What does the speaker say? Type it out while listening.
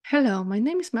Hello, my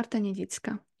name is Marta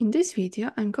Niedzicka. In this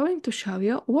video, I'm going to show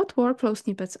you what workflow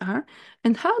snippets are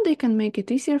and how they can make it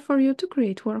easier for you to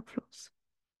create workflows.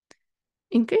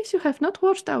 In case you have not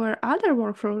watched our other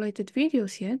workflow-related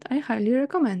videos yet, I highly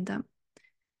recommend them.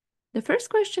 The first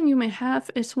question you may have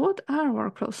is, what are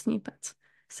workflow snippets?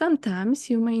 Sometimes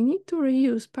you may need to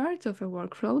reuse parts of a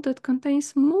workflow that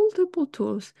contains multiple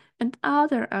tools and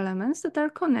other elements that are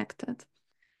connected.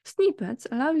 Snippets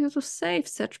allow you to save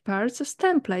such parts as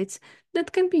templates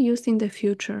that can be used in the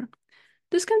future.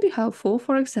 This can be helpful,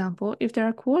 for example, if there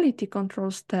are quality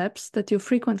control steps that you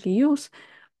frequently use,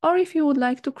 or if you would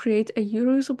like to create a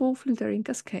reusable filtering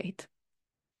cascade.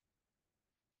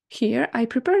 Here, I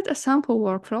prepared a sample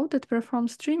workflow that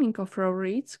performs streaming of row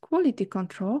reads, quality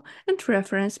control, and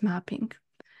reference mapping.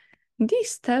 These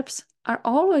steps are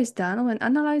always done when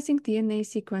analyzing DNA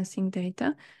sequencing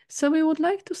data, so we would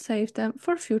like to save them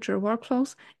for future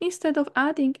workflows instead of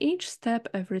adding each step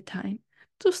every time.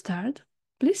 To start,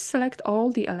 please select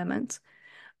all the elements.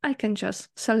 I can just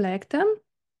select them,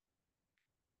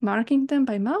 marking them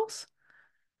by mouse,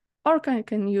 or I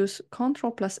can use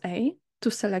Ctrl+A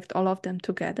to select all of them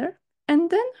together, and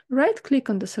then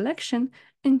right-click on the selection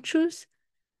and choose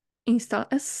Install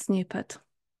as Snippet.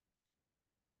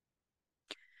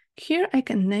 Here I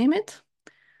can name it.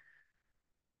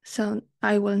 So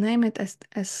I will name it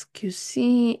as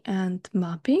QC and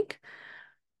mapping.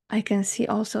 I can see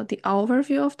also the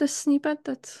overview of the snippet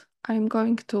that I'm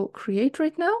going to create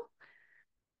right now.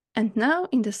 And now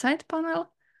in the side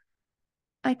panel,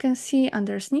 I can see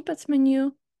under Snippets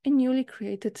menu a newly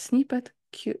created snippet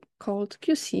called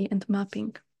QC and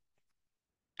mapping.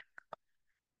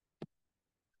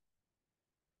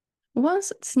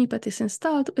 Once snippet is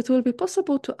installed, it will be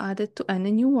possible to add it to any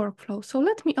new workflow. So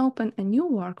let me open a new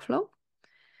workflow.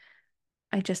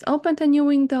 I just opened a new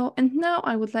window, and now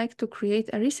I would like to create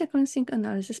a resequencing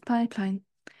analysis pipeline.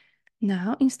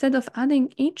 Now, instead of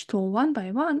adding each tool one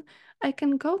by one, I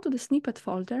can go to the snippet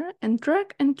folder and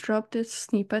drag and drop this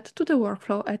snippet to the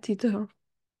workflow editor.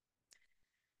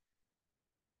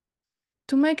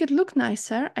 To make it look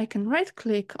nicer, I can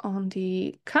right-click on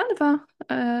the Canva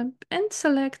and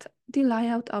select the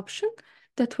layout option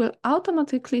that will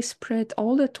automatically spread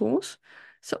all the tools,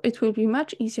 so it will be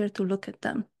much easier to look at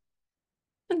them.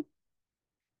 And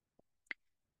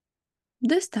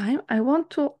this time, I want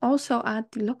to also add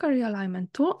the local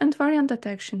realignment tool and variant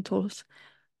detection tools.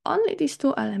 Only these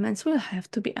two elements will have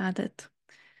to be added.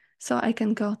 So I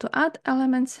can go to Add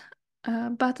Elements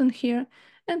button here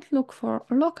and look for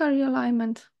local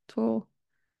realignment tool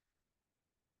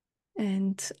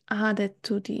and add it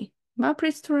to the map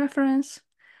reads to reference,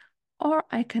 or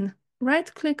I can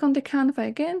right-click on the Canva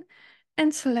again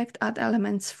and select Add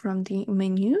Elements from the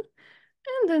menu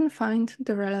and then find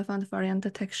the relevant variant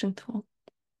detection tool.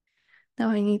 Now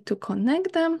I need to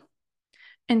connect them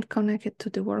and connect it to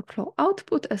the workflow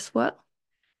output as well.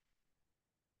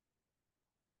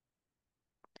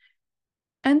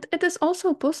 And it is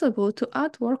also possible to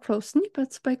add workflow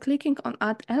snippets by clicking on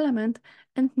Add Element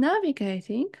and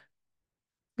navigating.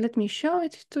 Let me show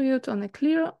it to you on a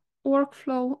clear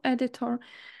workflow editor.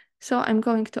 So I'm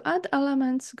going to Add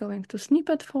Elements, going to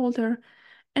Snippet folder,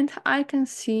 and I can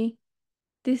see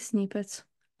these snippets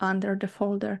under the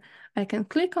folder. I can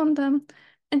click on them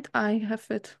and I have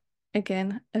it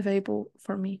again available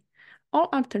for me.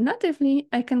 Or alternatively,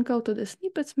 I can go to the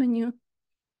Snippets menu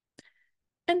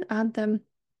and add them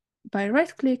by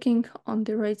right-clicking on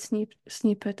the right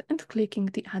snippet and clicking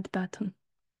the Add button.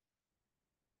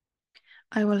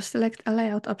 I will select a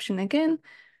layout option again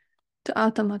to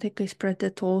automatically spread the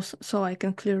tools so I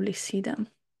can clearly see them.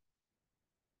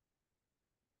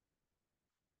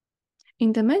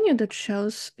 In the menu that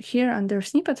shows here under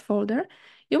Snippet folder,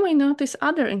 you may notice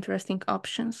other interesting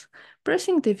options.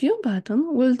 Pressing the View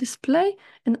button will display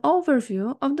an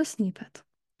overview of the snippet.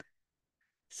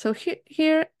 So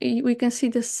here we can see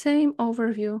the same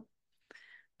overview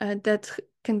that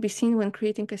can be seen when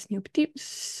creating a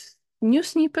new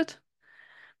snippet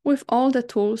with all the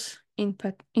tools,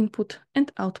 input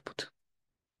and output.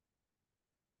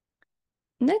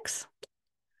 Next,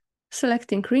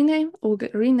 selecting Rename will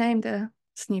rename the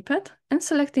snippet, and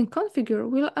selecting Configure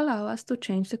will allow us to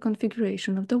change the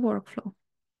configuration of the workflow.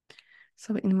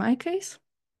 So in my case,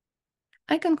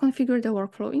 I can configure the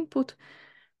workflow input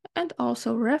and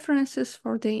also references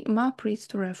for the Map Reads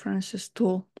to References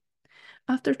tool.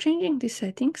 After changing the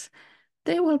settings,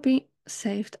 they will be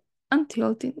saved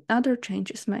until the other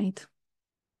change is made.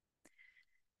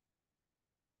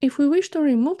 If we wish to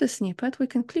remove the snippet, we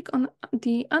can click on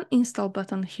the Uninstall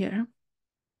button here.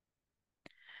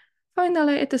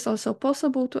 Finally, it is also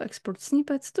possible to export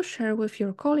snippets to share with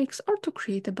your colleagues or to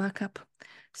create a backup.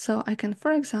 So I can,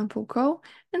 for example, go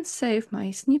and save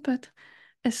my snippet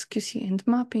as QC and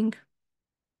mapping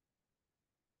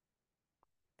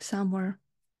somewhere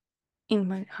in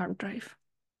my hard drive.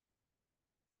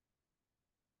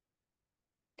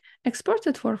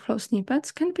 Exported workflow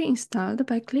snippets can be installed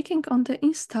by clicking on the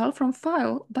Install from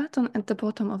File button at the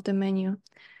bottom of the menu.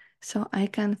 So I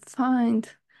can find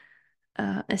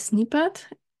a snippet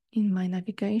in my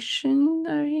navigation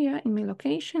area, in my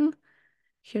location.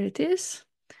 Here it is.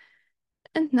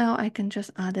 And now I can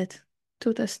just add it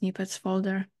to the snippets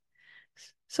folder.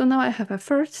 So now I have a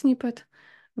first snippet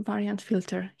variant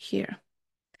filter here.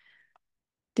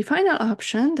 The final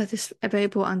option that is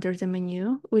available under the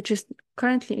menu, which is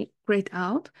currently grayed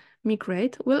out,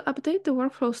 Migrate, will update the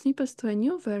workflow snippets to a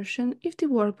new version if the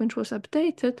workbench was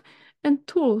updated and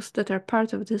tools that are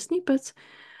part of the snippets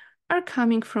are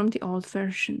coming from the old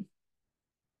version.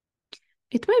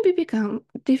 It may become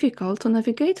difficult to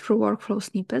navigate through workflow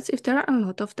snippets if there are a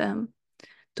lot of them.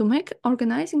 To make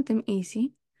organizing them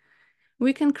easy,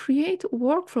 we can create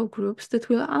workflow groups that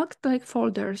will act like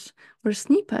folders where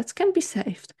snippets can be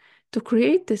saved. To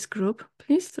create this group,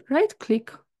 please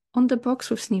right-click on the box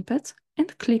with snippets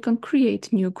and click on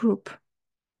Create New Group.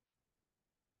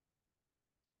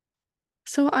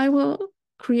 So I will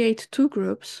create two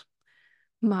groups,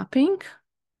 Mapping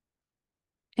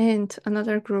and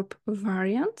another group,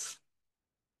 Variants.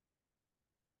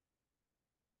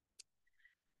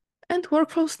 And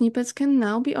workflow snippets can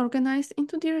now be organized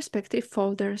into the respective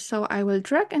folders. So I will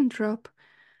drag and drop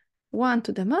one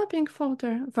to the mapping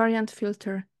folder, variant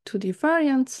filter to the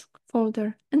variants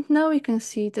folder, and now we can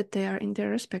see that they are in their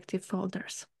respective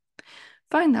folders.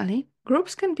 Finally,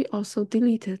 groups can be also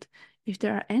deleted. If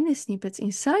there are any snippets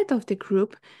inside of the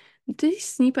group, these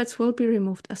snippets will be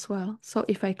removed as well. So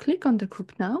if I click on the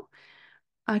group now,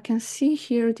 I can see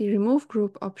here the remove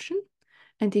group option.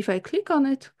 And if I click on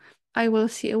it, I will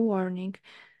see a warning.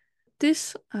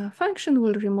 This function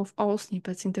will remove all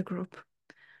snippets in the group.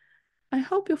 I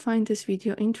hope you find this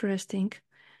video interesting.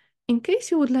 In case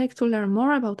you would like to learn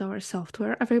more about our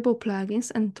software, available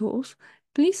plugins and tools,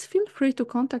 please feel free to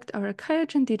contact our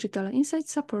QIAGEN Digital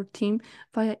Insights support team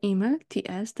via email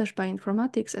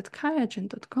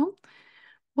ts-bioinformatics@qiagen.com,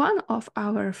 one of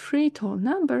our free toll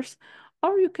numbers,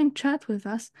 or you can chat with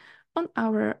us on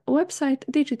our website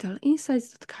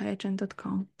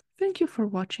digitalinsights.qiagen.com. Thank you for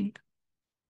watching.